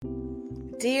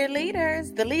Dear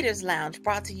leaders, the Leaders Lounge,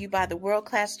 brought to you by the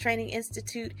World-Class Training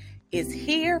Institute, is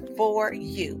here for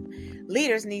you.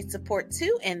 Leaders need support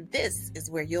too, and this is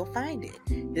where you'll find it.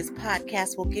 This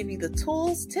podcast will give you the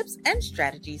tools, tips, and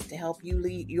strategies to help you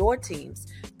lead your teams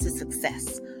to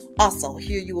success. Also,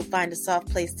 here you will find a soft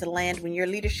place to land when your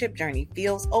leadership journey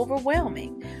feels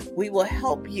overwhelming. We will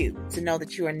help you to know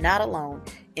that you are not alone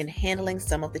in handling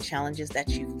some of the challenges that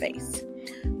you face.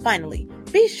 Finally,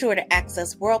 be sure to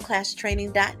access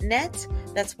worldclasstraining.net.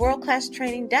 That's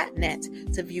worldclasstraining.net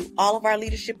to view all of our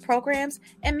leadership programs,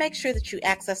 and make sure that you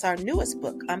access our newest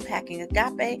book, Unpacking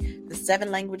Agape, the 7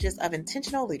 Languages of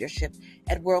Intentional Leadership,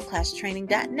 at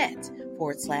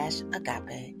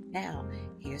worldclasstraining.net/agape. Now,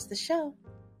 here's the show.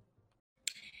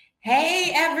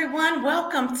 Hey everyone,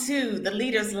 welcome to the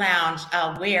Leaders Lounge,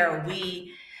 where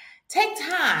we take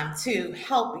time to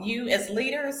help you as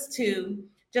leaders to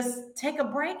just take a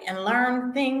break and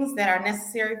learn things that are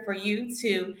necessary for you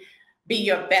to be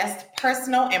your best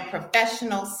personal and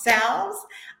professional selves.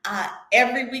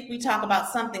 Every week we talk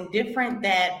about something different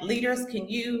that leaders can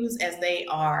use as they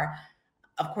are,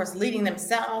 of course, leading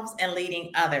themselves and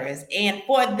leading others. And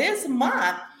for this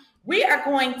month, we are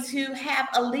going to have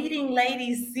a Leading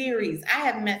Ladies series. I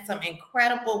have met some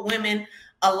incredible women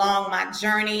along my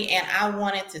journey, and I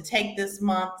wanted to take this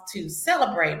month to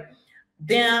celebrate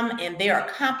them and their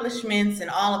accomplishments and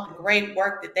all of the great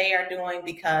work that they are doing,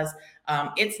 because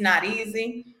it's not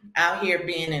easy out here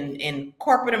being in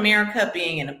corporate America,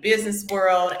 being in a business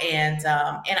world, and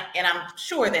I'm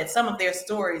sure that some of their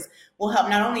stories will help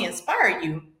not only inspire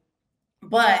you,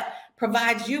 but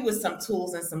provide you with some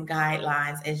tools and some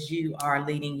guidelines as you are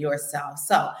leading yourself.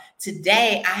 So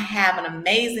today I have an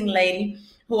amazing lady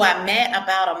who I met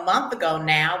about a month ago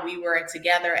now. We were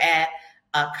together at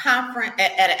a conference,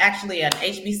 at actually an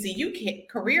HBCU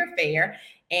career fair,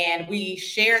 and we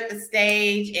shared the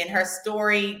stage, and her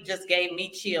story just gave me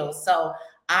chills. So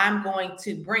I'm going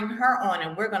to bring her on,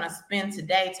 and we're going to spend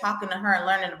today talking to her and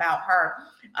learning about her.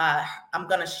 I'm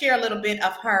going to share a little bit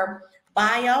of her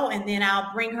bio, and then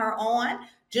I'll bring her on.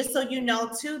 Just so you know,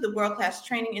 too, the World Class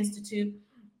Training Institute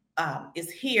is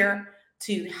here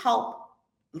to help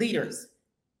leaders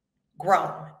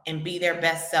grow and be their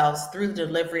best selves through the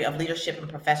delivery of leadership and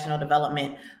professional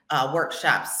development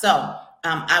workshops. So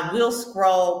I will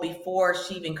scroll before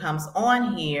she even comes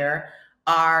on here,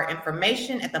 our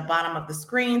information at the bottom of the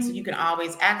screen, so you can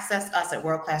always access us at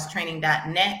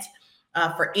worldclasstraining.net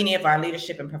for any of our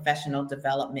leadership and professional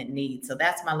development needs. So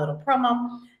that's my little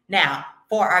promo. Now,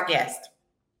 for our guest.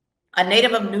 A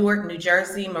native of Newark, New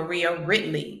Jersey, Maria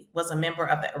Ridley was a member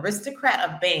of the Aristocrat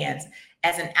of Bands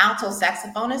as an alto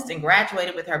saxophonist and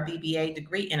graduated with her BBA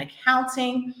degree in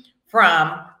accounting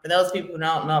from, for those people who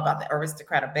don't know about the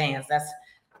Aristocrat of Bands, that's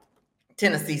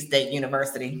Tennessee State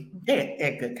University. They're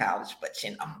a good college, but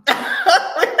you know.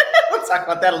 We'll talk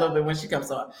about that a little bit when she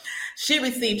comes on. She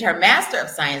received her Master of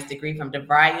Science degree from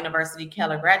DeVry University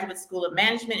Keller Graduate School of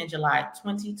Management in July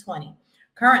 2020.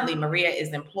 Currently, Maria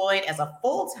is employed as a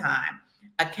full-time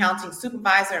accounting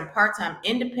supervisor and part-time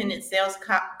independent sales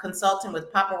consultant with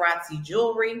Paparazzi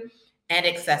Jewelry and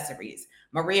Accessories.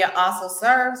 Maria also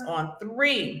serves on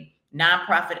 3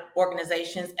 nonprofit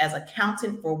organizations as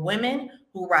accountant for women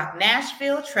who rock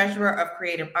Nashville, treasurer of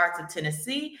Creative Arts of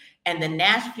Tennessee, and the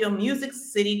Nashville Music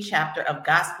City chapter of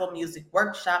Gospel Music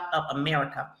Workshop of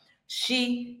America.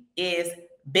 She is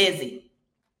busy.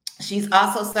 She's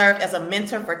also served as a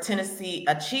mentor for Tennessee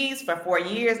Achieves for 4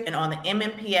 years and on the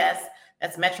MMPS,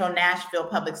 that's Metro Nashville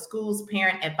Public Schools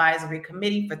Parent Advisory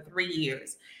Committee, for 3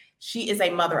 years. She is a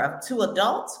mother of 2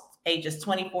 adults, ages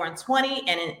 24 and 20,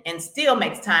 and still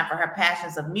makes time for her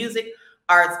passions of music,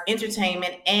 arts,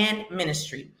 entertainment, and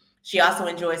ministry. She also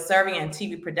enjoys serving in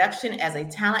TV production as a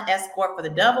talent escort for the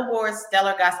Dove Awards,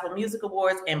 Stellar Gospel Music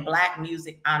Awards, and Black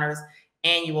Music Honors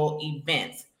annual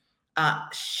events.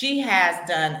 She has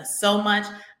done so much.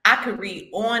 I could read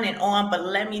on and on, but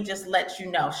let me just let you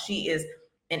know, she is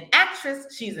an actress,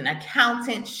 she's an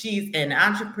accountant, she's an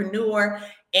entrepreneur,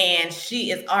 and she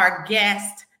is our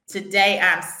guest today.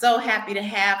 I'm so happy to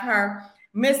have her.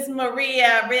 Miss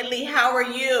Maria Ridley, how are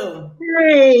you?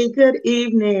 Hey, good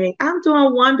evening. I'm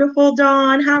doing wonderful,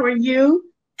 Dawn. How are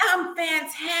you? I'm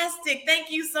fantastic.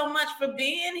 Thank you so much for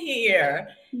being here.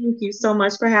 Thank you so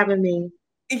much for having me.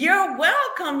 You're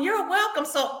welcome. You're welcome.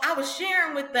 So I was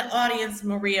sharing with the audience,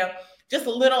 Maria, just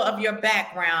a little of your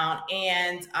background.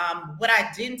 And what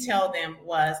I didn't tell them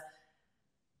was,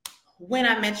 when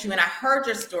I met you and I heard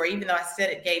your story, even though I said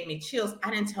it gave me chills, I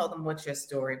didn't tell them what your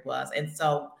story was. And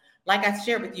so, like I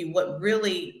shared with you, what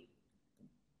really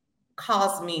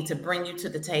caused me to bring you to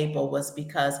the table was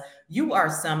because you are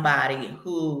somebody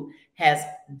who has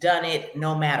done it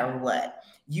no matter what.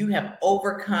 You have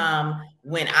overcome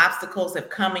when obstacles have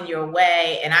come in your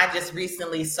way. And I just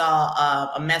recently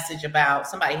saw a message about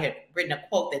somebody had written a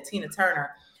quote that Tina Turner,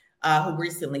 who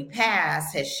recently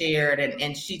passed, has shared.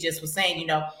 And she just was saying,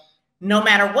 no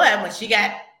matter what, when she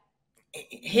got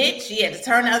hit, she had to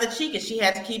turn the other cheek and she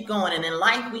had to keep going. And in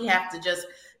life, we have to just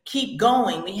keep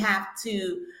going. We have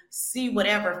to see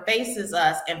whatever faces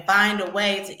us and find a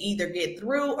way to either get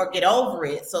through or get over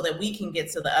it so that we can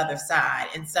get to the other side.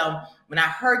 And so when I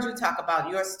heard you talk about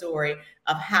your story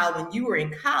of how when you were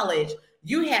in college,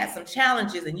 you had some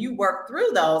challenges and you worked through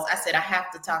those, I said, I have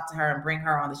to talk to her and bring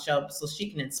her on the show so she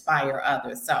can inspire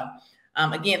others. So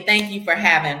again, thank you for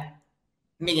having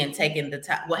me and taking the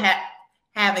time.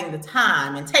 Having the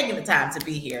time and taking the time to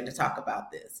be here to talk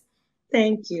about this.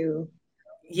 Thank you.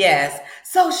 Yes.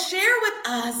 So share with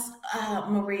us,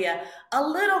 Maria, a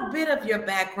little bit of your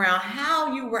background,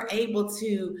 how you were able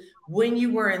to, when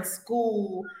you were in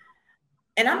school,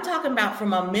 and I'm talking about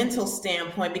from a mental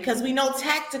standpoint, because we know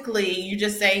tactically you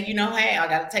just say, hey, I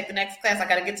got to take the next class. I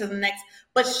got to get to the next,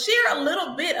 but share a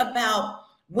little bit about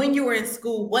when you were in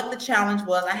school, what the challenge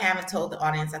was. I haven't told the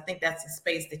audience. I think that's a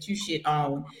space that you should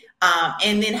own.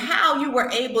 And then how you were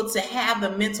able to have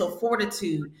the mental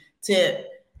fortitude to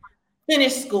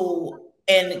finish school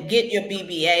and get your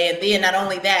BBA. And then not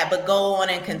only that, but go on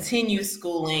and continue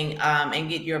schooling and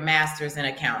get your master's in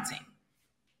accounting.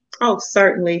 Oh,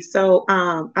 certainly. So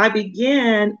I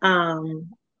began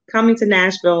coming to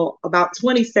Nashville about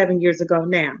 27 years ago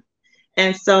now.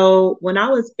 And so when I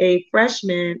was a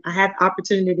freshman, I had the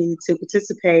opportunity to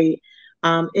participate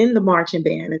in the marching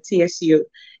band at TSU.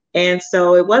 And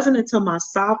so it wasn't until my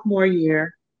sophomore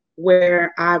year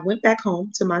where I went back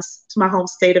home to my home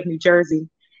state of New Jersey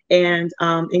and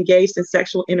engaged in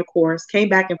sexual intercourse, came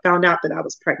back and found out that I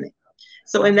was pregnant.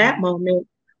 So in that moment,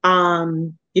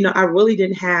 I really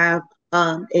didn't have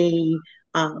a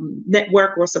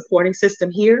network or supporting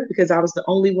system here because I was the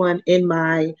only one in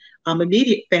my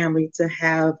immediate family to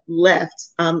have left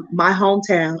my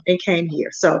hometown and came here.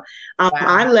 So Wow.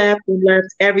 I left and left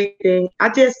everything. I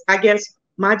guess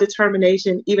my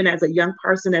determination, even as a young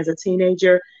person, as a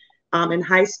teenager in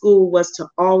high school, was to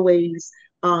always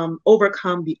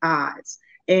overcome the odds.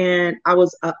 And I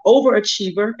was an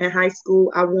overachiever in high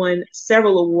school. I won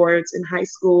several awards in high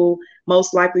school,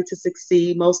 most likely to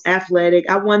succeed, most athletic.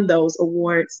 I won those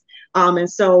awards. And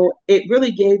so it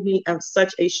really gave me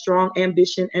such a strong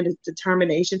ambition and a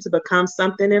determination to become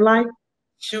something in life.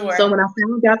 Sure. So when I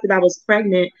found out that I was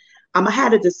pregnant, I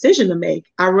had a decision to make.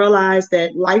 I realized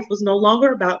that life was no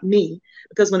longer about me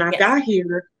because when I got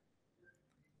here,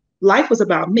 life was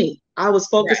about me. I was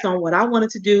focused on what I wanted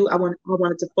to do. I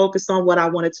wanted to focus on what I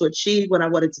wanted to achieve, what I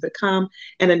wanted to become.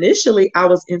 And initially, I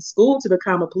was in school to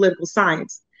become a political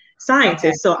scientist.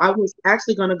 Okay. So I was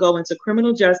actually going to go into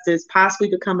criminal justice, possibly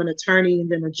become an attorney and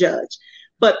then a judge.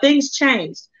 But things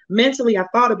changed. Mentally, I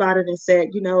thought about it and said,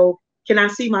 can I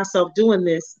see myself doing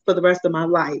this for the rest of my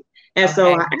life? And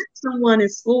so I asked someone in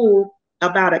school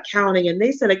about accounting, and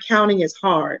they said accounting is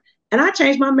hard. And I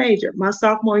changed my major my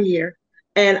sophomore year.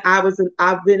 And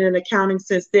I've been in accounting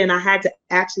since then. I had to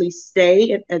actually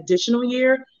stay an additional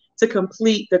year to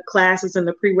complete the classes and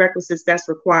the prerequisites that's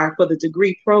required for the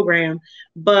degree program.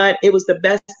 But it was the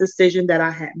best decision that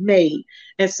I had made.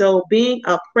 And so being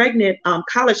a pregnant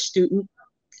college student,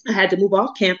 I had to move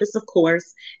off campus, of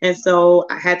course. And so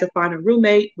I had to find a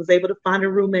roommate, was able to find a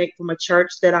roommate from a church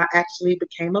that I actually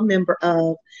became a member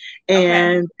of.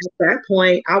 And at that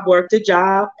point, I worked a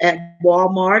job at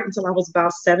Walmart until I was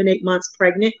about 7-8 months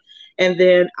pregnant. And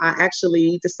then I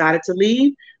actually decided to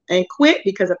leave and quit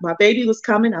because my baby was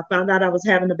coming. I found out I was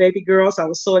having a baby girl, so I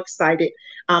was so excited.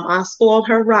 I spoiled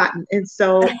her rotten. And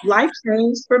so life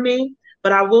changed for me.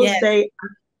 But I will say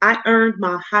I earned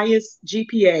my highest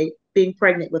GPA being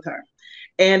pregnant with her.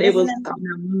 And it was an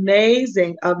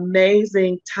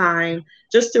amazing time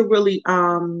just to really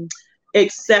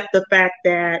accept the fact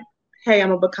that, hey, I'm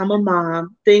going to become a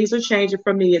mom. Things are changing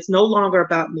for me. It's no longer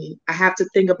about me. I have to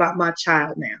think about my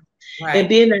child now. Right. And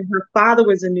being that her father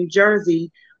was in New Jersey,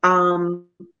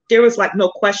 there was like no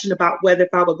question about whether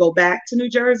if I would go back to New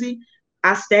Jersey.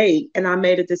 I stayed and I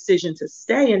made a decision to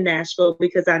stay in Nashville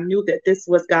because I knew that this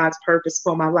was God's purpose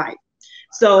for my life.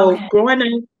 So growing up,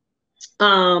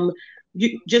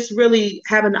 you just really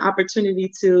having the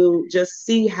opportunity to just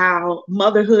see how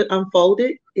motherhood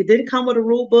unfolded. It didn't come with a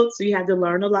rule book, so you had to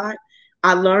learn a lot.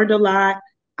 I learned a lot.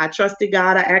 I trusted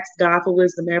God. I asked God for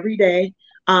wisdom every day.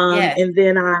 And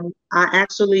then I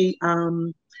actually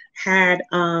had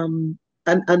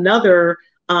another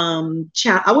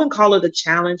I wouldn't call it a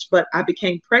challenge, but I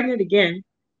became pregnant again,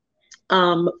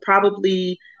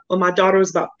 probably when my daughter was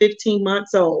about 15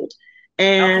 months old.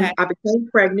 And Okay. I became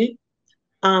pregnant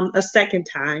a second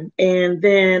time. And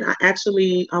then I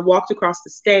actually walked across the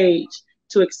stage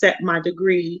to accept my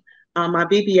degree, my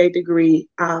BBA degree,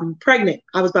 pregnant.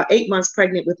 I was about 8 months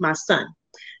pregnant with my son.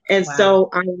 And Wow. so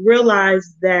I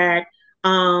realized that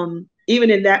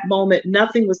even in that moment,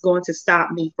 nothing was going to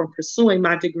stop me from pursuing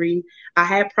my degree. I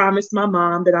had promised my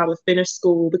mom that I would finish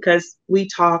school because we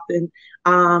talked,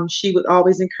 and she would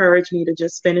always encourage me to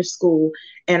just finish school.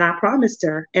 And I promised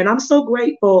her. And I'm so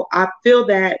grateful. I feel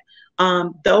that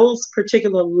those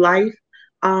particular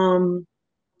um,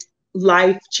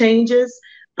 life changes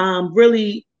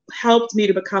really helped me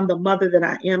to become the mother that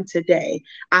I am today.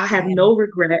 I have Yeah. no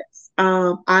regrets.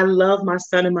 I love my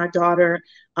son and my daughter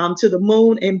to the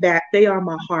moon and back. They are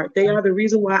my heart. They are the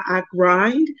reason why I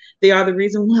grind. They are the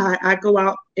reason why I go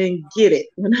out and get it.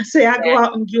 When I say I go Yeah.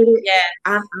 out and get it,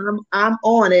 Yeah. I'm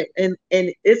on it, and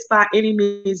it's by any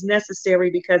means necessary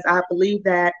because I believe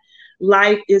that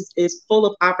life is full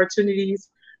of opportunities.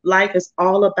 Life is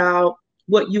all about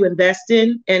what you invest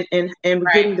in and getting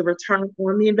Right. the return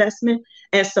on the investment.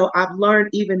 And so I've learned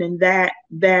even in that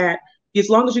as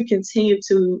long as you continue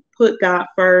to put God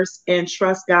first and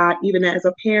trust God, even as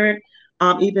a parent,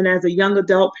 even as a young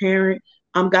adult parent,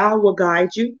 God will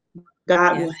guide you,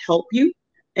 God will Yes. help you,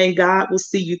 and God will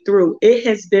see you through. It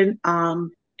has been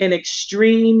an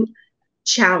extreme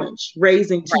challenge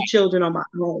raising two Right. children on my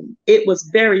own. It was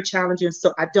very challenging,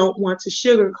 so I don't want to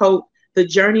sugarcoat the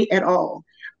journey at all.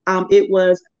 It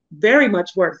was very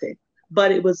much worth it,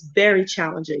 but it was very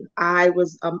challenging. I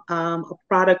was a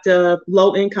product of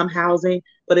low income housing,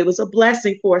 but it was a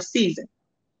blessing for a season.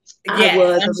 I Yes.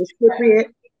 was a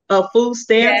recipient of food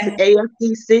stamps at Yes.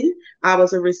 AFDC. I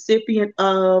was a recipient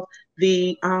of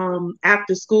the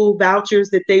after school vouchers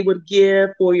that they would give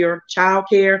for your child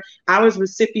care. I was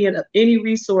recipient of any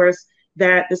resource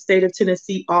that the state of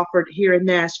Tennessee offered here in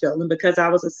Nashville. And because I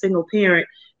was a single parent,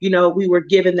 we were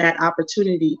given that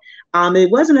opportunity.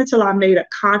 It wasn't until I made a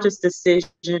conscious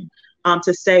decision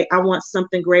to say, I want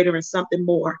something greater and something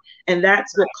more. And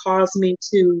that's what caused me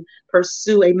to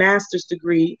pursue a master's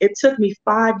degree. It took me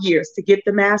 5 years to get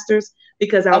the master's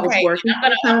because I was Okay. working I'm full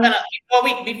gonna. I'm time.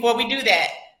 gonna. Before we do that,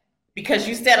 because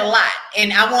you said a lot,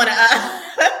 and I want to.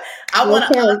 I want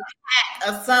to Okay.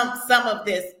 unpack some of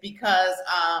this because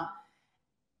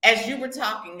as you were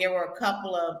talking, there were a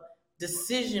couple of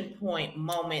decision point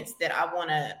moments that I want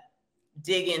to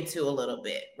dig into a little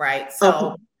bit, right? Okay.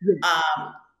 So, Yeah.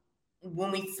 um, when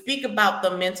we speak about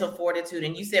the mental fortitude,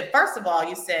 and you said, first of all,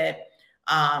 you said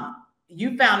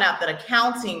you found out that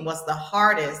accounting was the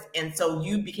hardest, and so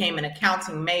you became an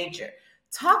accounting major.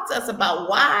 Talk to us about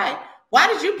why. Why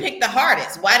did you pick the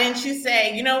hardest? Why didn't you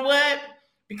say, you know what?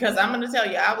 Because I'm going to tell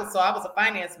you, I was a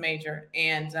finance major,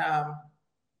 and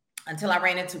until I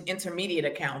ran into intermediate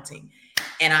accounting,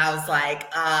 and I was like,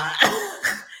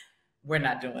 we're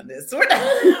not doing this. We're not.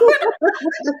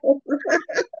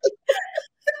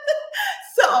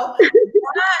 So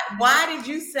why did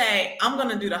you say I'm going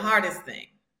to do the hardest thing?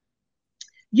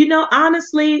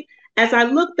 Honestly, as I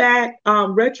look back,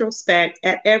 retrospect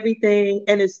at everything,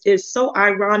 and it's so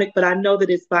ironic, but I know that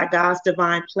it's by God's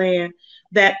divine plan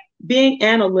that being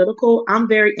analytical, I'm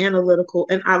very analytical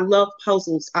and I love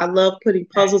puzzles. I love putting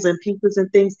puzzles and pieces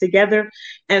and things together.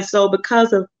 And so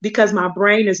because my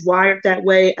brain is wired that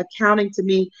way, accounting to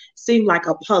me seemed like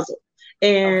a puzzle.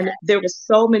 Okay. And there were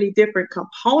so many different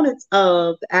components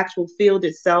of the actual field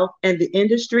itself and the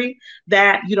industry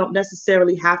that you don't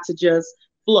necessarily have to just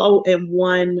flow in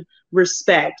one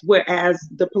respect. Whereas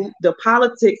the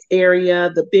politics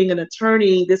area, the being an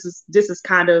attorney, this is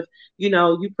kind of,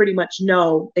 you pretty much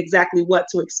know exactly what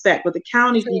to expect. With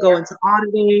accounting, you can go into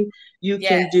auditing, you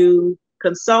can Yes. do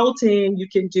consulting, you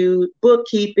can do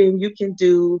bookkeeping, you can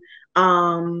do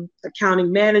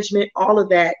accounting management, all of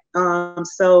that.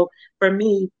 So for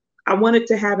me, I wanted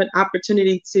to have an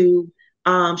opportunity to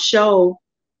show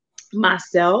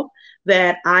myself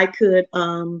that I could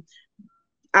I'm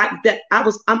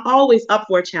always up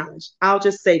for a challenge. I'll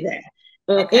just say that.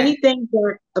 And Okay. anything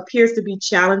that appears to be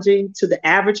challenging to the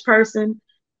average person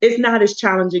is not as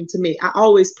challenging to me. I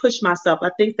always push myself.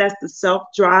 I think that's the self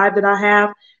drive that I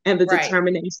have and the Right.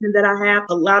 determination that I have.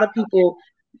 A lot of people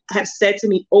have said to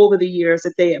me over the years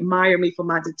that they admire me for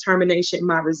my determination,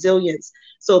 my resilience.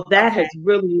 So that Okay. has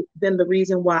really been the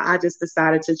reason why I just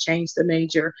decided to change the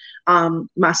major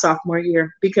my sophomore year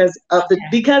Okay. because of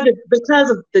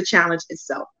the challenge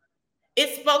itself.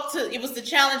 It was the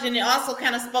challenge, and it also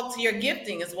kind of spoke to your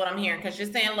gifting, is what I'm hearing. Because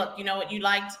you're saying, look, you know what, you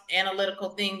liked analytical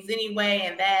things anyway,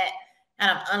 and that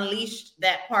kind of unleashed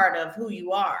that part of who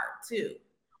you are too.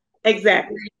 Would you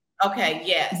Exactly. agree? Okay,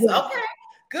 yes. Yes. Okay.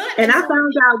 Good. And And so,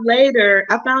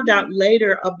 I found out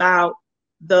later about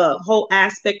the whole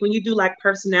aspect when you do like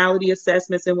personality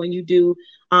assessments and when you do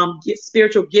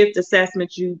spiritual gift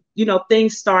assessments, you know,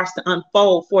 things starts to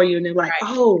unfold for you and they're like, right,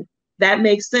 oh, that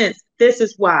makes sense. This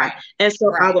is why. right, And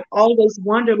so I right. would always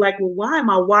wonder like, well, why am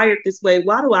I wired this way?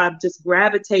 Why do I just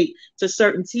gravitate to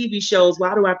certain TV shows?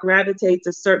 Why do I gravitate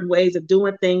to certain ways of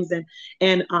doing things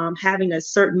and having a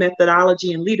certain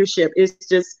methodology and leadership?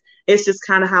 It's just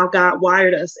kind of how God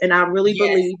wired us. And I really Yes,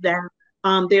 believe that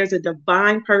there's a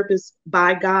divine purpose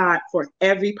by God for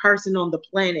every person on the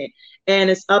planet. And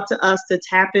it's up to us to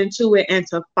tap into it and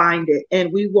to find it.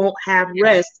 And we won't have yes,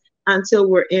 rest until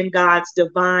we're in God's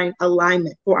divine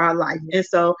alignment for our life. And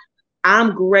so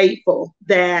I'm grateful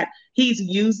that He's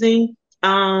using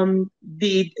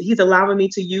he's allowing me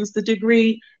to use the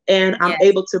degree and I'm yes.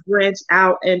 able to branch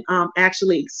out and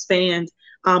actually expand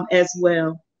as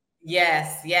well.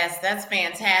 Yes, yes, that's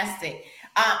fantastic.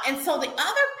 And so the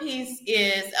other piece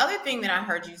is, other thing that I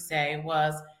heard you say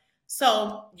was,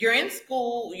 so you're in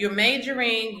school, you're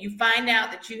majoring, you find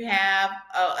out that you have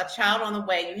a child on the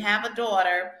way, you have a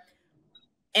daughter,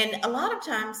 and a lot of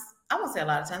times, I won't say a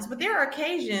lot of times, but there are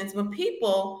occasions when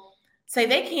people say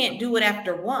they can't do it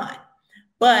after one,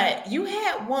 but you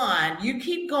had one, you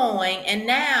keep going, and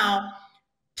now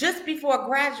just before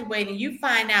graduating, you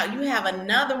find out you have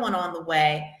another one on the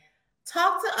way.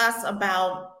 Talk to us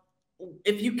about,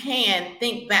 if you can,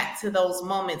 think back to those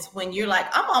moments when you're like,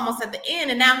 I'm almost at the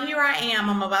end, and now here I am.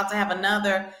 I'm about to have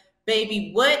another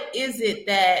baby. What is it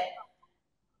that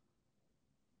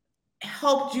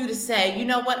helped you to say, you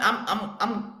know what,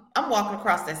 I'm walking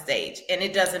across that stage, and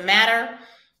it doesn't matter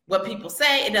what people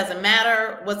say. It doesn't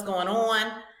matter what's going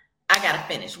on. I gotta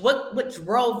finish. What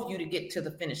drove you to get to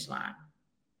the finish line?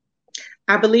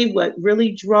 I believe what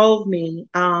really drove me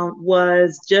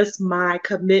was just my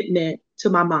commitment to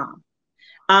my mom.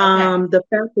 Okay. The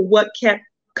fact of what kept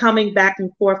coming back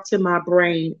and forth to my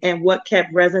brain and what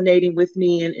kept resonating with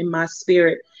me and in my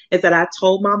spirit is that I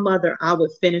told my mother I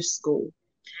would finish school.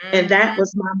 And that Mm-hmm.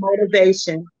 was my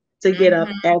motivation to get up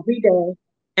Mm-hmm. every day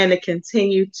and to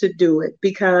continue to do it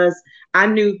because I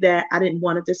knew that I didn't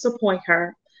want to disappoint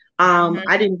her. I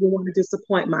Mm-hmm. didn't want to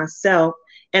disappoint myself.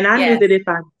 And I knew Yes. that if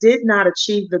I did not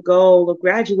achieve the goal of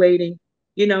graduating,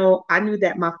 you know, I knew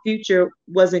that my future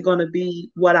wasn't going to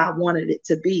be what I wanted it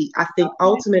to be. I think Okay.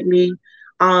 ultimately,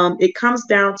 it comes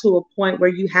down to a point where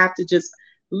you have to just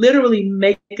literally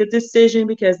make a decision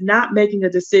because not making a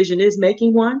decision is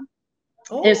making one.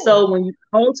 And Oh, so when you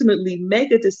ultimately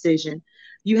make a decision,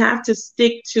 you have to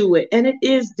stick to it. And it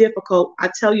is difficult. I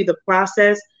tell you, the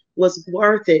process was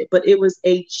worth it, but it was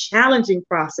a challenging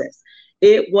process.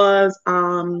 It was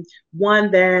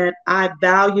one that I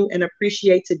value and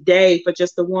appreciate today for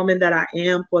just the woman that I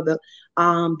am, for the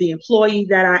employee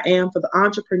that I am, for the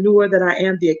entrepreneur that I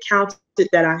am, the accountant that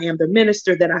I am, the minister that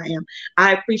I am. I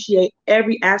appreciate every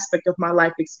aspect of my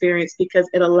life experience because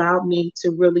it allowed me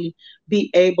to really be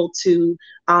able to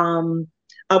um,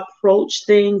 approach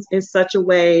things in such a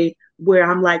way where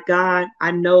I'm like, God,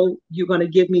 I know you're going to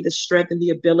give me the strength and the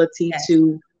ability yes,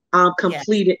 to yes.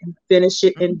 complete it and finish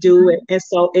it and do it. Mhm. And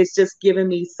so it's just given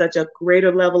me such a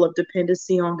greater level of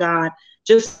dependency on God,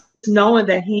 just knowing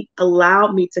that He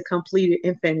allowed me to complete it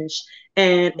and finish.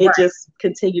 And it Right. just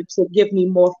continued to give me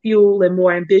more fuel and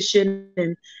more ambition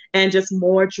and just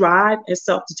more drive and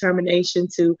self-determination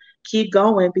to keep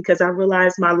going because I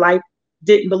realized my life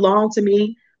didn't belong to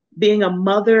me. Being a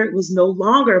mother was no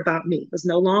longer about me. It was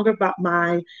no longer about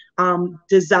my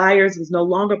desires. It was no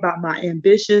longer about my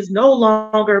ambitions. No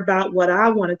longer about what I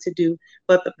wanted to do. But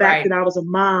the fact that Right. I was a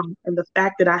mom and the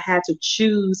fact that I had to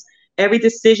choose every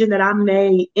decision that I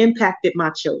made impacted my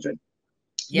children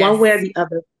one way or Yes. the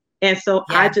other. And so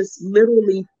I Yes. just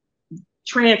literally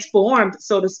transformed,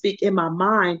 so to speak, in my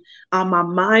mind. My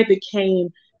mind became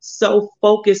so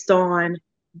focused on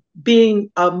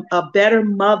being a better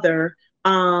mother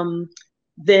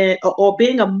than or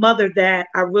being a mother that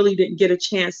I really didn't get a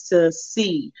chance to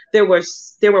see. There were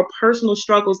personal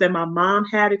struggles that my mom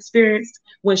had experienced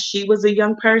when she was a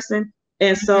young person,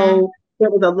 and Mhm. so there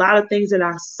was a lot of things that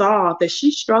I saw that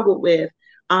she struggled with.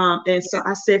 And so Yes.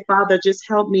 I said, Father, just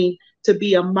help me to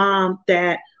be a mom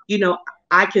that you know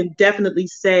I can definitely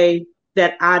say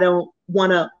that I don't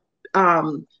want to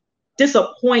um,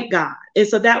 disappoint God. And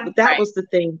so that Right. was the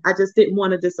thing. I just didn't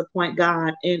want to disappoint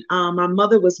God. And my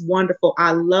mother was wonderful.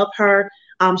 I love her.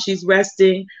 She's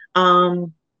resting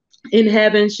in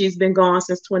heaven. She's been gone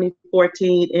since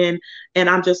 2014, and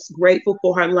I'm just grateful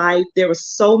for her life. There were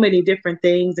so many different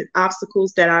things and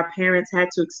obstacles that our parents had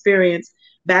to experience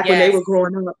back when they Yes. were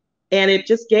growing up, and it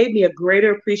just gave me a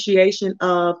greater appreciation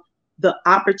of the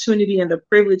opportunity and the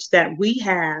privilege that we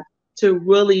have to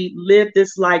really live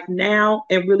this life now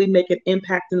and really make an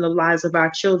impact in the lives of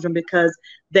our children, because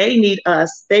they need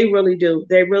us. They really do.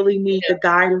 They really need the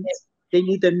guidance. They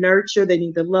need the nurture. They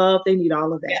need the love. They need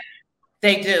all of that.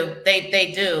 They do.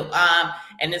 They do.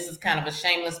 And this is kind of a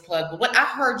shameless plug, but what I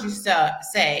heard you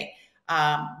say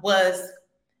was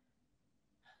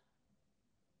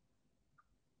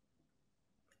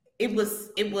it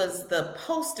was the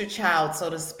poster child, so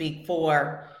to speak,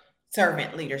 for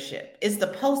servant leadership. It's the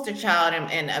poster child,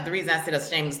 and the reason I said a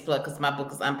shameless plug because my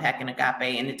book is Unpacking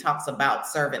Agape, and it talks about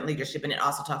servant leadership, and it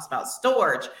also talks about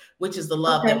storage, which is the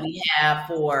love that we have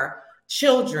for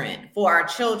children, for our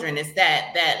children. It's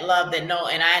that love that no.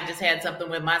 And I just had something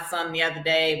with my son the other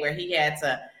day where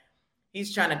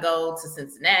he's trying to go to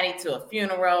Cincinnati to a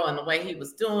funeral, and the way he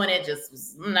was doing it just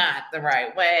was not the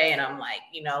right way. And I'm like,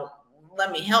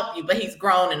 let me help you. But he's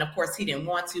grown, and of course he didn't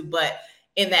want to. But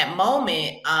in that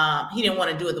moment, he didn't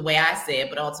want to do it the way I said,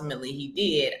 but ultimately he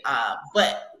did.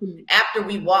 But after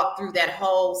we walked through that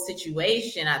whole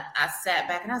situation, I sat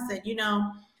back and I said,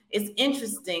 it's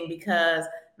interesting because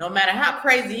no matter how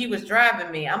crazy he was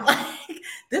driving me, I'm like,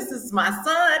 this is my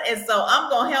son. And so I'm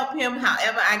going to help him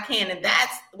however I can. And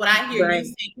that's what I hear you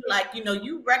say. Like,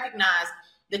 you recognize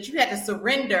that you had to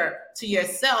surrender to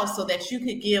yourself so that you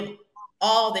could give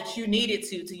all that you needed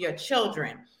to your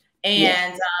children.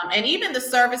 And and even the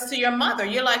service to your mother.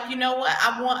 You're like, you know what?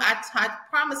 I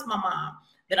promised my mom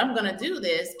that I'm going to do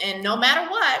this. And no matter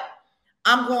what,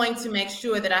 I'm going to make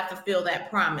sure that I fulfill that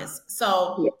promise.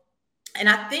 So, and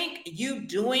I think you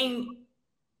doing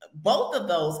both of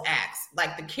those acts,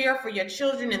 like the care for your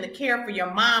children and the care for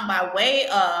your mom by way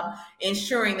of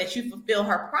ensuring that you fulfill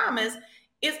her promise,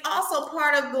 is also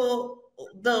part of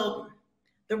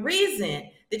the reason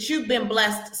that you've been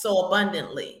blessed so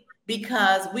abundantly,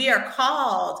 because we are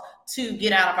called to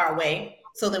get out of our way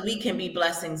so that we can be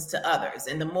blessings to others.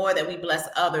 And the more that we bless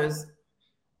others,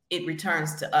 it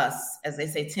returns to us, as they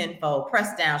say, tenfold,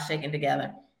 pressed down, shaken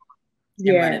together,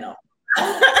 and running over.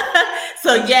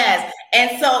 So yes.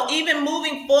 And so even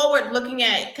moving forward, looking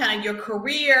at kind of your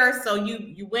career, so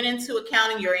you went into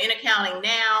accounting, you're in accounting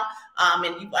now,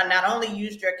 and you not only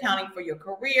used your accounting for your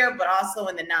career, but also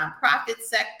in the nonprofit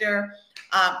sector.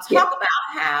 Talk about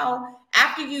how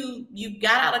after you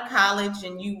got out of college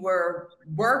and you were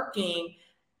working,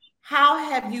 how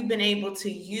have you been able to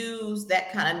use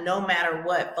that kind of no matter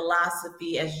what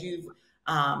philosophy as you've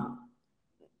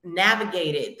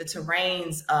navigated the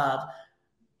terrains of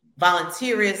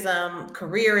volunteerism,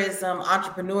 careerism,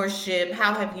 entrepreneurship?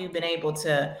 How have you been able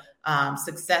to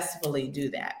successfully do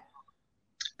that?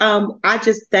 I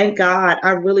just thank God.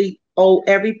 I really owe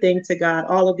everything to God,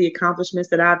 all of the accomplishments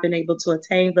that I've been able to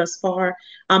attain thus far.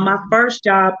 My first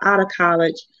job out of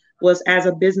college was as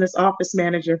a business office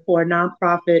manager for a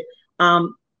nonprofit,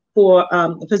 for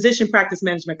a physician practice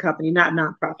management company, not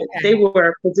nonprofit. They were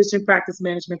a physician practice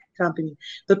management company.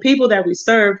 The people that we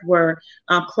served were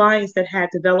clients that had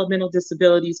developmental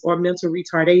disabilities or mental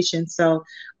retardation. So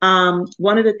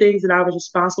one of the things that I was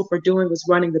responsible for doing was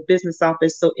running the business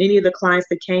office. So any of the clients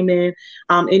that came in,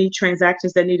 any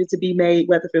transactions that needed to be made,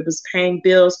 whether it was paying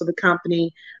bills for the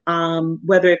company,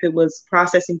 whether if it was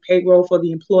processing payroll for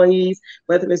the employees,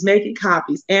 whether it was making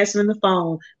copies, answering the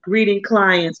phone, greeting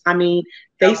clients. I mean,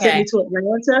 they sent me to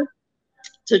Atlanta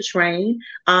to train.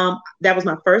 That was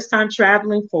my first time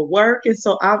traveling for work. And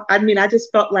so, I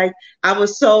just felt like I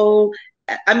was so,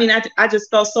 I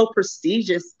just felt so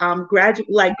prestigious.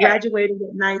 Graduating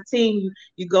at 19,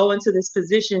 you go into this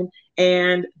position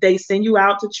and they send you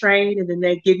out to train, and then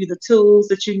they give you the tools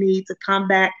that you need to come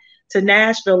back to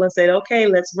Nashville and said, okay,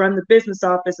 let's run the business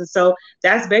office. And so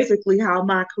that's basically how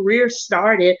my career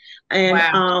started. And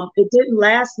it didn't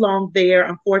last long there.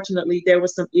 Unfortunately, there were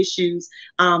some issues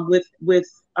with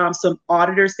some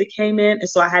auditors that came in. And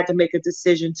so I had to make a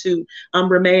decision to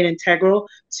remain integral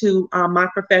to my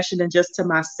profession and just to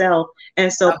myself.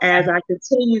 And so as I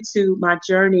continue to my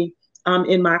journey,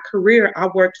 in my career, I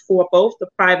worked for both the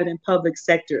private and public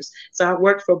sectors. So I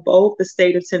worked for both the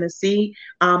state of Tennessee.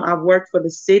 I've worked for the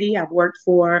city. I've worked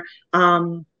for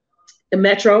the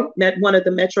Metro, one of the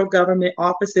Metro government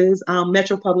offices,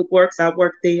 Metro Public Works. I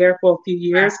worked there for a few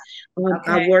years.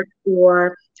 I worked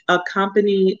for a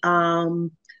company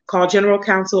called General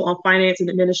Counsel on Finance and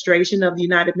Administration of the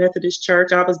United Methodist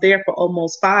Church. I was there for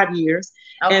almost 5 years.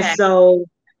 And so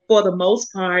for the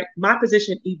most part, my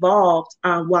position evolved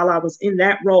while I was in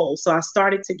that role. So I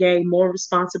started to gain more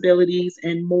responsibilities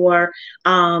and more,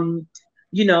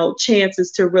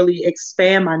 chances to really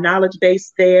expand my knowledge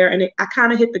base there. And I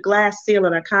kind of hit the glass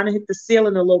ceiling. I kind of hit the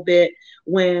ceiling a little bit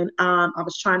when I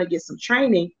was trying to get some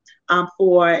training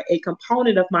for a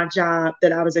component of my job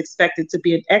that I was expected to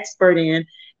be an expert in.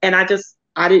 And I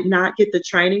did not get the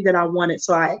training that I wanted.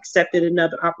 So I accepted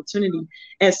another opportunity.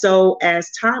 And so as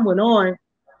time went on,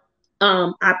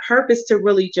 I purposed to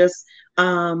really just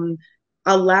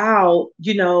allow,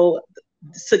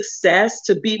 success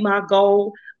to be my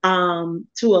goal, to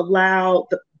allow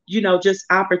just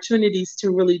opportunities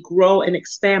to really grow and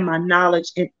expand my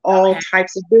knowledge in all Okay.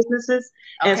 types of businesses.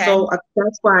 And Okay. so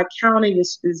that's why accounting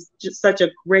is just such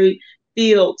a great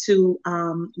field to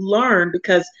learn,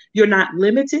 because you're not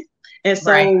limited. And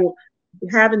Right. so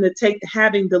having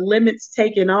the limits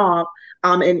taken off,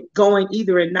 and going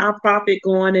either in nonprofit,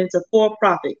 going into for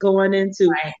profit, going into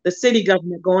Right. the city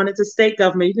government, going into state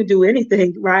government. You can do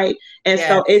anything, right? And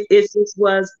so Yes. it just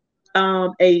was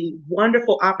a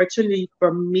wonderful opportunity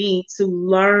for me to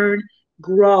learn,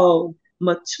 grow,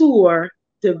 mature,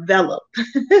 develop.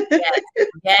 Yes.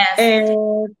 Yes.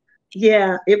 And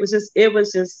yeah, it was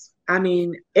just, I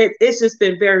mean, it's just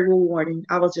been very rewarding.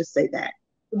 I will just say that.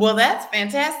 Well, that's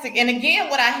fantastic. And again,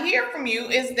 what I hear from you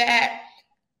is that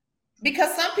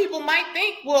because some people might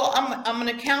think, well, I'm an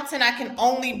accountant, I can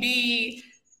only be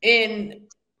in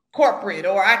corporate,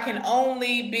 or I can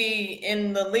only be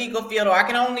in the legal field, or I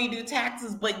can only do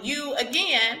taxes. But you,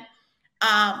 again,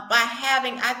 by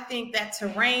having, I think, that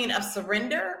terrain of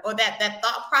surrender, or that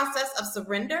thought process of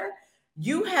surrender,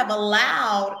 you have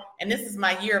allowed, and this is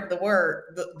my year of the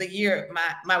word, the year,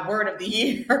 my word of the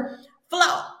year,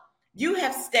 flow. You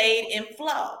have stayed in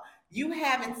flow. You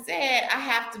haven't said, I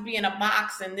have to be in a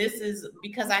box, and this is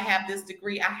because I have this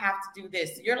degree, I have to do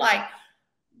this. You're like,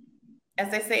 as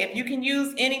they say, if you can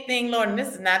use anything, Lord, and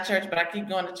this is not church, but I keep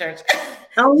going to church.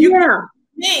 Oh You can yeah,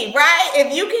 use me, right?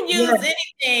 If you can use yeah,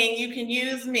 anything, you can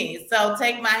use me. So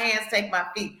take my hands, take my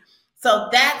feet. So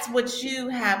that's what you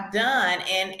have done.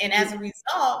 And as a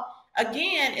result,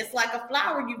 again, it's like a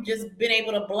flower. You've just been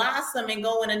able to blossom and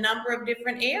go in a number of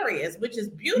different areas, which is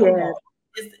yeah. beautiful.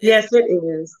 Is Yes, it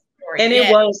is. story. And it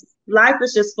Yeah. was, life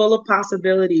is just full of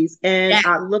possibilities. And Yeah.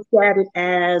 I looked at it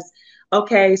as,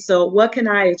 okay, so what can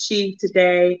I achieve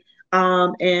today?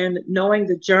 And knowing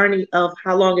the journey of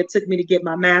how long it took me to get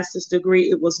my master's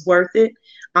degree, it was worth it.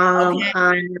 Okay.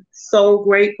 I'm so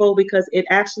grateful because it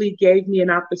actually gave me an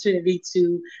opportunity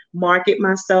to market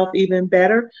myself even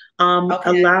better, Okay.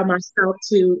 allow myself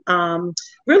to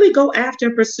really go after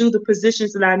and pursue the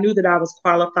positions that I knew that I was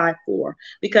qualified for.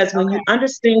 Because when Okay. you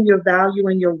understand your value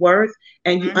and your worth,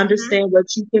 and you Mm-hmm. understand what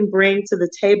you can bring to the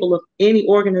table of any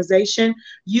organization,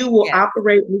 you will Yes.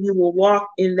 operate and you will walk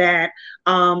in that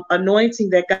anointing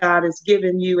that God has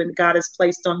given you and God has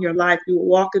placed on your life. You will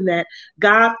walk in that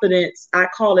confidence. I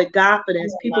call it I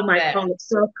confidence. People love might that. call it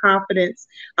self-confidence,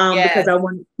 because Yes. I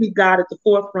want to keep God at the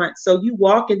forefront. So you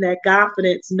walk in that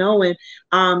confidence knowing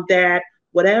that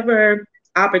whatever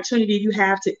opportunity you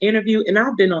have to interview, and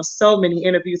I've been on so many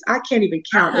interviews, I can't even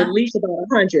count, at Uh-huh. least about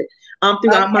 100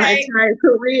 throughout my Okay. entire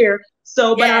career.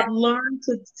 So, but Yes. I've learned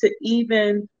to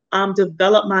even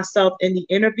develop myself in the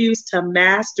interviews, to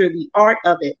master the art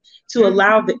of it, to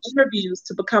allow the Mm-hmm. interviews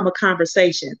to become a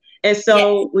conversation. And Yes.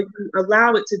 so when you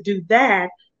allow it to do that,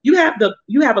 you have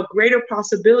a greater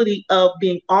possibility of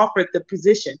being offered the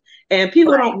position. And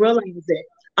people Right. don't realize it.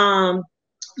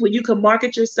 When you can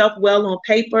market yourself well on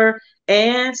paper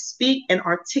and speak and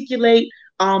articulate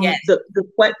Yes.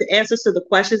 the answers to the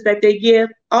questions that they give,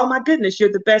 oh my goodness,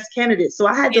 you're the best candidate. So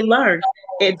I had to It learn.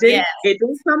 goes. Yes. It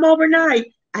didn't come overnight.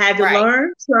 I had to Right.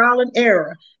 learn, trial and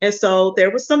error. And so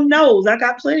there was some no's. I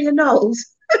got plenty of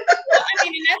no's. Well, I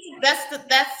mean, and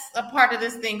that's a part of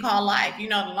this thing called life. You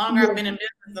know, the longer I've Yeah, been in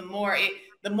business,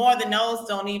 the more the no's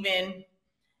don't even.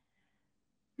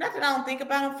 Not that I don't think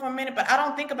about them for a minute, but I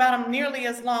don't think about them nearly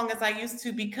as long as I used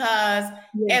to, because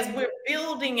yeah, as we're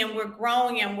building and we're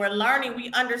growing and we're learning, we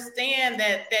understand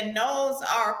that no's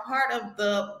are a part of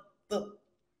the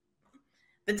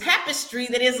the tapestry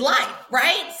that is life,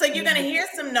 right? So you're gonna yeah. hear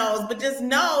some no's, but just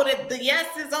know that the yes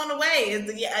is on the way.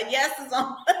 A yes is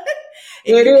on.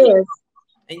 If It you keep is.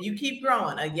 and you keep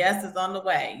growing, a yes is on the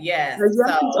way. Yes. The So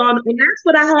yes is on, and that's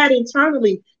what I had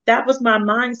internally. That was my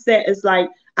mindset. Is like,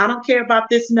 I don't care about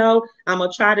this. No, I'm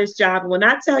gonna try this job. And when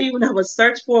I tell you, when I was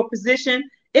search for a position,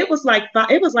 it was like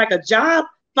a job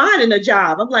finding a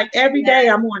job. I'm like, every day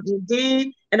yes, I'm on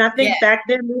Indeed, and I yes. think back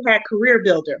then we had Career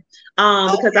Builder,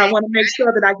 because I Okay. want to make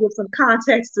sure that I give some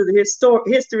context to the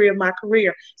history of my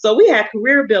career. So we had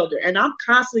Career Builder, and I'm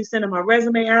constantly sending my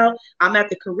resume out. I'm at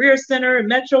the Career Center and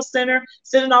Metro Center,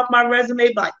 sending off my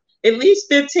resume like at least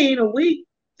 15 a week,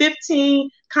 15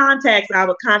 contacts. I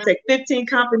would contact 15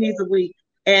 companies a week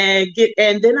and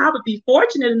then I would be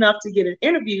fortunate enough to get an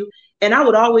interview. And I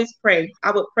would always pray.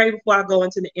 I would pray before I go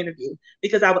into the interview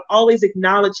because I would always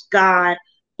acknowledge God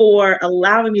for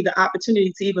allowing me the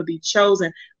opportunity to even be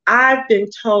chosen. I've been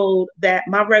told that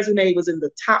my resume was in the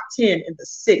top 10 in the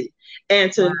city.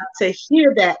 And Wow. to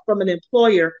hear that from an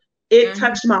employer, it Mm-hmm.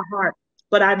 touched my heart.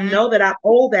 But I Mm-hmm. know that I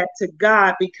owe that to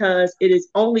God because it is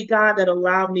only God that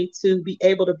allowed me to be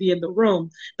able to be in the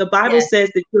room. The Bible Yes, says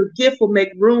that your gift will make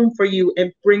room for you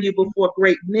and bring you before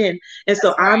great men. And so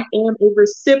that's I right. am a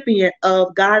recipient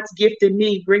of God's gift in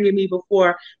me, bringing me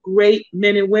before great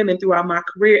men and women throughout my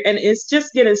career. And it's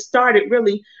just getting started,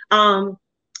 really.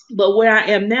 But where I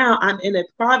am now, I'm in a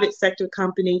private sector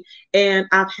company, and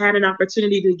I've had an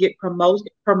opportunity to get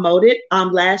promoted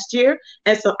last year,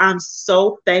 and so I'm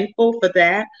so thankful for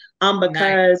that Nice.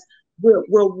 because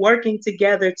we're working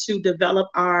together to develop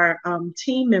our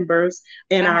team members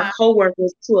and our Uh-huh.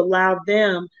 coworkers to allow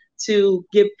them to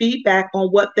give feedback on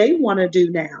what they want to do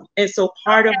now. And so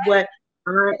part of what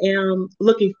I am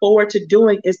looking forward to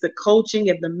doing is the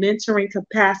coaching and the mentoring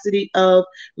capacity of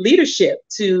leadership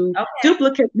to Okay.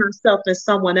 duplicate myself as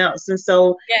someone else. And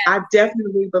so Yeah. I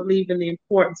definitely believe in the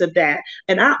importance of that.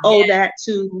 And I owe Yeah. that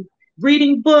to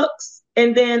reading books.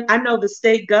 And then I know the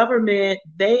state government,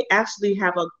 they actually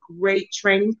have a great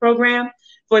training program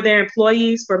for their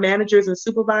employees, for managers and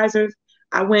supervisors.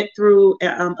 I went through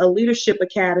a leadership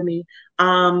academy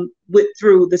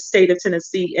through the state of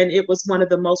Tennessee, and it was one of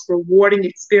the most rewarding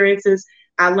experiences.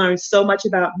 I learned so much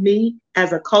about me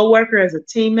as a coworker, as a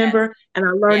team Yes. member, and I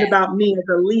learned Yes. about me as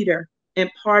a leader. And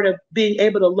part of being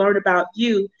able to learn about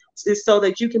you is so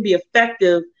that you can be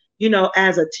effective,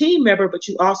 as a team member, but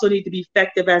you also need to be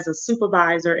effective as a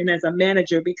supervisor and as a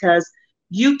manager because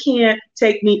you can't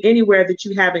take me anywhere that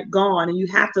you haven't gone, and you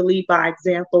have to lead by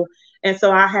example. And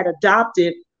so I had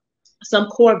adopted some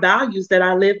core values that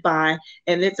I live by,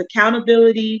 and it's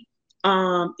accountability,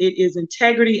 it is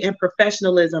integrity and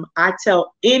professionalism. I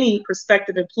tell any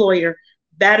prospective employer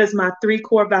that is my three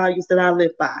core values that I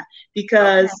live by Okay.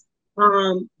 because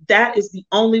that is the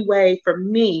only way for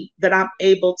me that I'm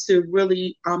able to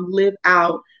really live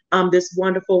out this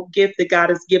wonderful gift that God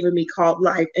has given me called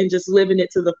life and just living it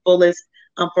to the fullest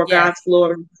for Yes. God's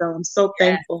glory. So I'm so Yes.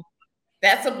 thankful.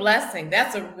 That's a blessing.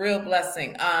 That's a real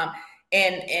blessing.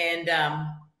 And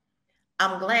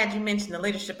I'm glad you mentioned the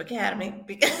Leadership Academy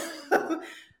because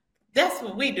that's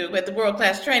what we do at the World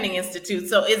Class Training Institute.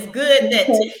 So it's good that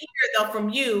to Okay. hear though from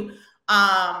you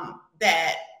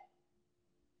that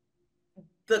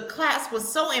the class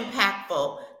was so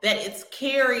impactful that it's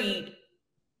carried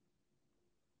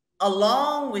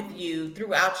along with you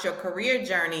throughout your career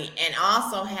journey and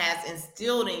also has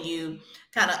instilled in you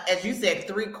kind of, as you said,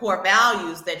 three core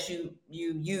values that you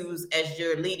use as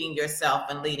you're leading yourself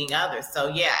and leading others. So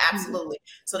yeah, absolutely.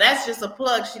 So that's just a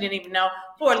plug she didn't even know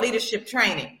for leadership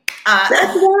training. That's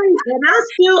right. And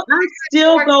I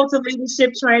still go to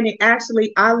leadership training.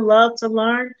 Actually, I love to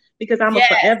learn because I'm a Yes,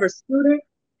 forever student.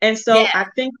 And so yes, I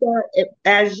think that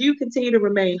as you continue to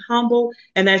remain humble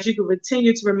and as you can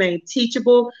continue to remain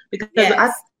teachable, because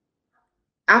yes,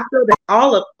 I feel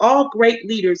that all great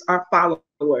leaders are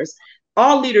followers.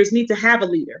 All leaders need to have a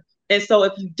leader. And so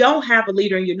if you don't have a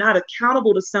leader and you're not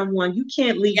accountable to someone, you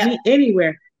can't lead yep. me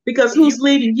anywhere because You who's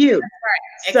leading you?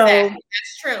 So exactly.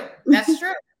 That's true. That's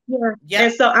true. yeah. Yep.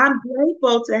 And so I'm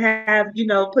grateful to have,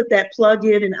 put that plug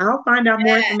in, and I'll find out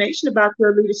more Yeah. information about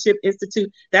your Leadership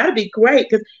Institute. That'd be great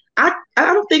because I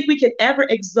don't think we can ever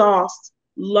exhaust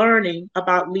learning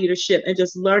about leadership and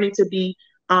just learning to be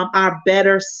our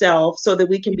better self so that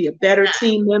we can be a better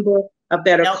team member, a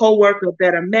better Nope. coworker, a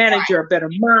better Right. manager, a better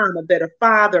mom, a better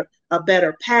father, a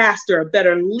better pastor, a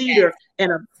better leader, Yes.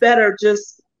 and a better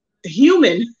just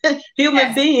human, human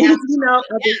Yes. being.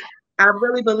 I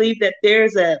really believe that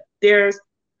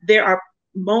there are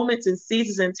moments and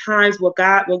seasons and times where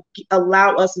God will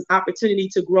allow us an opportunity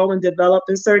to grow and develop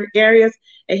in certain areas,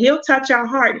 and He'll touch our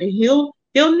heart and He'll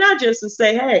nudge us and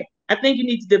say, "Hey, I think you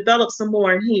need to develop some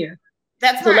more in here.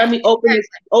 That's So let right. me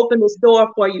open this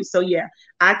door for you." So yeah, So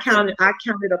I count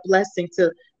it a blessing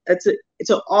uh, to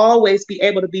to always be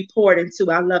able to be poured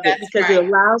into. I love it that's because it right.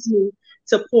 allows me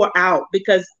to pour out.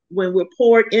 Because when we're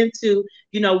poured into,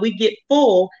 we get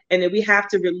full, and then we have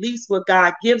to release what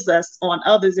God gives us on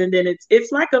others, and then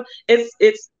it's like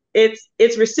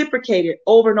it's reciprocated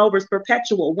over and over. It's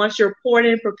perpetual. Once you're poured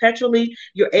in perpetually,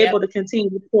 you're Yep. able to continue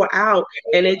to pour out,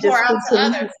 and You it pour just out to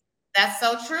continues. others. That's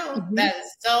so true. Mhm. That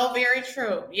is so very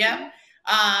true. Yep.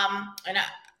 And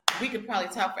we could probably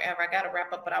talk forever. I got to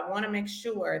wrap up, but I want to make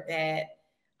sure that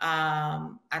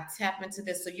I tap into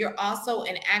this. So you're also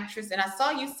an actress, and I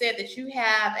saw you said that you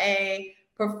have a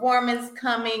performance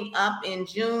coming up in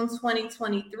June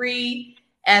 2023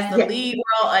 as the Yes. lead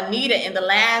role, Anita, in the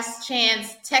Last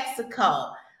Chance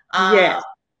Texaco. Yes.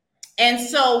 And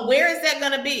so where is that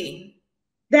going to be?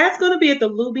 That's going to be at the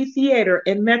Luby Theater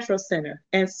in Metro Center.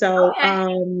 And so,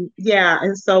 Okay. yeah,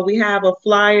 and so we have a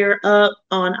flyer up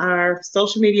on our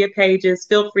social media pages.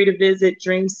 Feel free to visit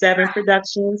Dream 7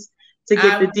 Productions to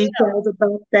get I the will. details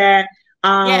about that.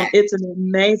 Yes. It's an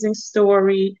amazing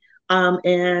story.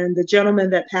 And the gentleman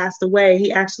that passed away,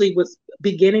 he actually was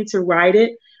beginning to write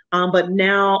it. But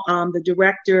now the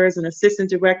directors and assistant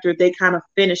director, they kind of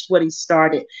finished what he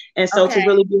started. And so to Okay.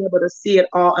 really be able to see it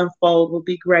all unfold would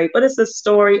be great. But it's a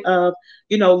story of,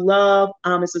 love.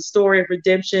 It's a story of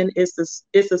redemption. It's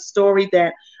a story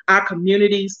that our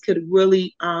communities could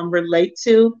really relate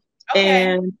to. Okay.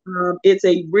 And it's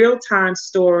a real time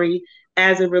story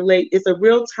it's a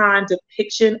real time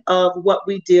depiction of what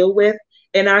we deal with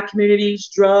in our communities,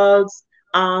 drugs,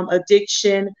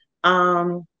 addiction,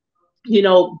 um,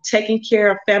 taking care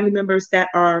of family members that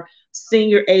are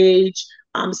senior age.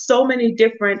 So many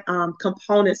different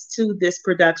components to this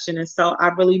production. And so I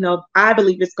believe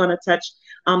it's going to touch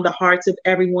the hearts of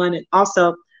everyone. And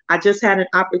also, I just had an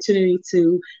opportunity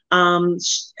to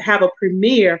have a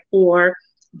premiere for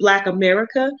Black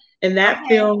America. And that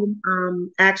Okay. film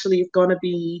actually is going to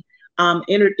be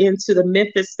entered into the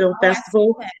Memphis Film Oh, I see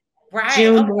Festival that. Right.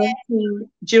 June Okay.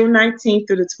 19th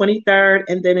through the 23rd,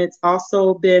 and then it's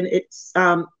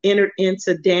entered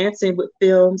into Dancing with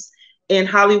Films in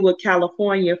Hollywood,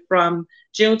 California, from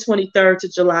June 23rd to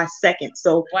July 2nd.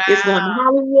 So it's going to Wow.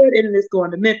 Hollywood and it's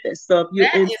going to Memphis. So if you're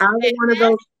That in is either one of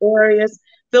those fantastic. areas,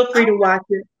 feel free to Okay. watch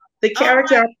it. The All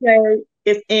character I right. play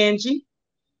is Angie.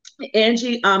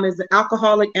 Angie is an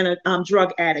alcoholic and a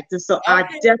drug addict, and so I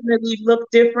Okay. definitely look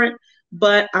different,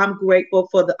 but I'm grateful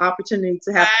for the opportunity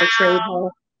to have portrayed Wow. her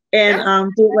and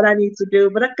That's do what I need to do.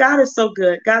 But God is so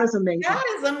good. God is amazing. that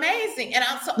is amazing. And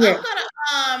Yeah.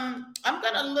 I'm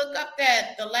gonna look up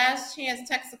that the Last Chance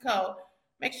Texaco.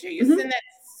 Make sure you Hmm. send that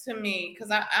to me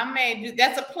because I may do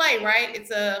that's a play, right? It's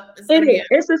It gonna be is.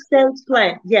 It's a stage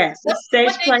play. Yes, what it's stage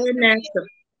what date play does in it release? Nashville.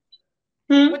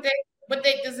 Hmm? What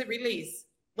date does it release?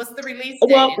 What's the release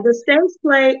Well, date? the stage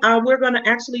play, we're going to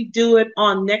actually do it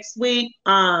on next week.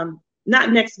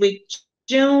 Not next week,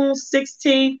 June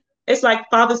 16th. It's like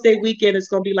Father's Day weekend. It's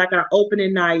going to be like our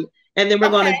opening night. And then we're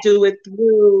going Okay, to do it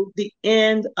through the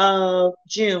end of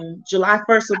June. July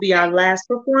 1st will be our last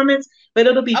performance, but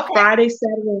it'll be okay, Friday,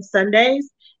 Saturday, and Sundays.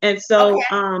 And so okay.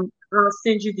 I'll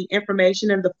send you the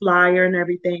information and the flyer and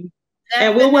everything.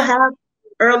 And That, we that, will that- have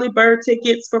early bird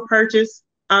tickets for purchase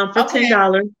for okay,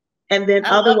 $10. And then I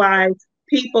love. otherwise,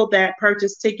 people that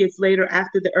purchase tickets later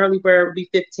after the early bird will be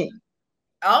 15.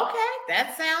 Okay,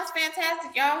 that sounds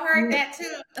fantastic. Y'all heard that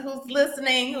too. Who's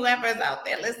listening? Whoever is out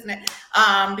there listening.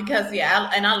 Because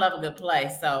I love a good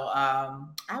play, so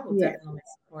I will Yes. definitely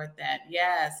support that.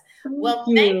 Yes. Thank Well,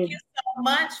 thank you you. so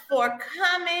much for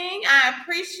coming. I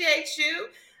appreciate you.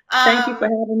 Thank you for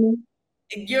Um, having me.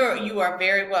 you are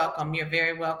very welcome. You're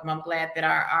very welcome. I'm glad that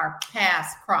our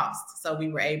paths crossed, so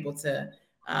we were able to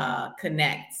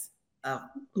connect Yes.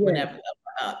 whenever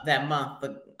that month,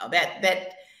 but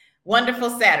that wonderful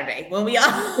Saturday when we all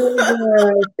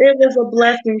It was a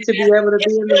blessing to be able to it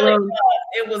be in the really room. was.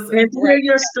 It was And to hear great.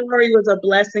 your story was a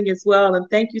blessing as well. And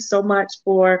thank you so much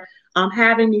for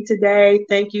having me today.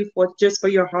 Thank you for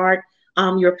your heart,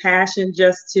 your passion,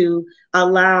 just to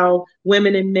allow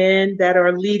women and men that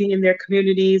are leading in their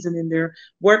communities and in their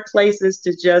workplaces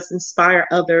to just inspire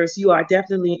others. You are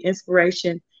definitely an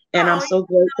inspiration. And I'm Oh, so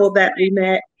grateful that we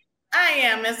met. I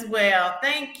am as well.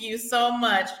 Thank you so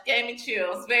much. Gave me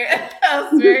chills. That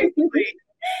was very sweet.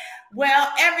 Well,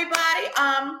 everybody,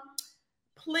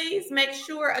 please make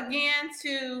sure again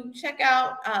to check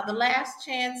out the Last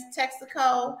Chance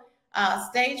Texaco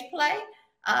stage play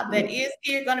that is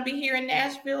here, going to be here in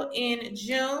Nashville in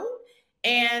June.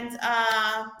 And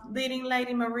leading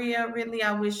lady Maria, Ridley,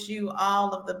 I wish you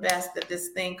all of the best that this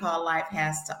thing called life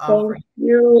has to offer. Thank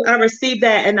you. I received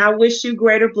that, and I wish you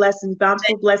greater blessings,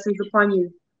 bountiful blessings upon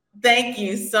you. Thank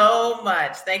you so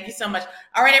much. Thank you so much.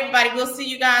 All right, everybody, we'll see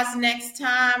you guys next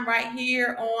time right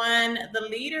here on the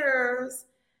Leaders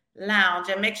Lounge.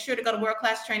 And make sure to go to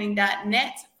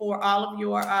worldclasstraining.net for all of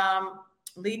your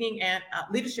leading and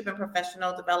leadership and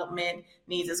professional development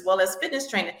needs, as well as fitness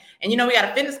training. And we got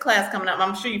a fitness class coming up.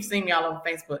 I'm sure you've seen me all over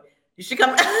Facebook. You should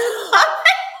come. I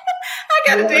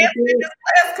got a Yeah, damn fitness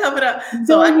class coming up.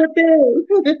 So doing your thing.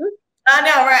 I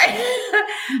know,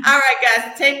 right? All right,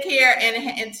 guys, take care.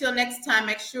 And until next time,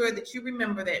 make sure that you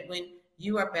remember that when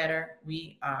you are better,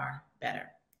 we are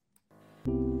better.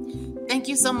 Thank Thank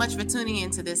you so much for tuning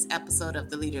into this episode of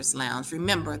the Leaders Lounge.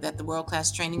 Remember that the World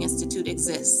Class Training Institute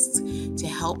exists to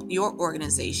help your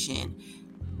organization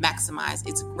maximize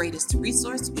its greatest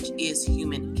resource, which is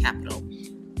human capital.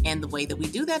 And the way that we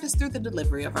do that is through the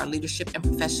delivery of our leadership and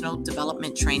professional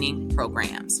development training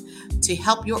programs. To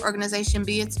help your organization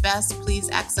be its best, please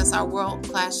access our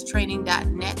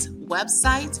worldclasstraining.net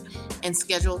website and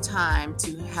schedule time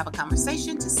to have a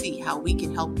conversation to see how we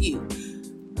can help you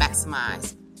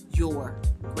maximize your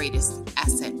greatest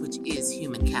asset, which is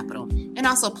human capital. And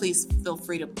also, please feel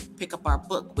free to pick up our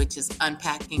book, which is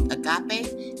Unpacking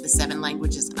Agape, the 7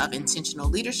 Languages of Intentional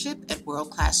Leadership, at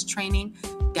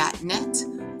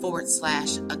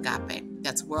worldclasstraining.net/agape.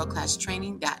 That's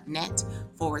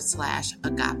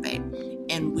worldclasstraining.net/agape.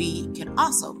 And we can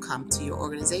also come to your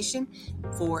organization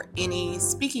for any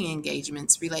speaking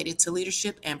engagements related to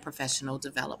leadership and professional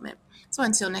development. So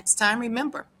until next time,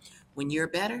 remember, when you're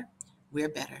better, we're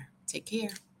better. Take care.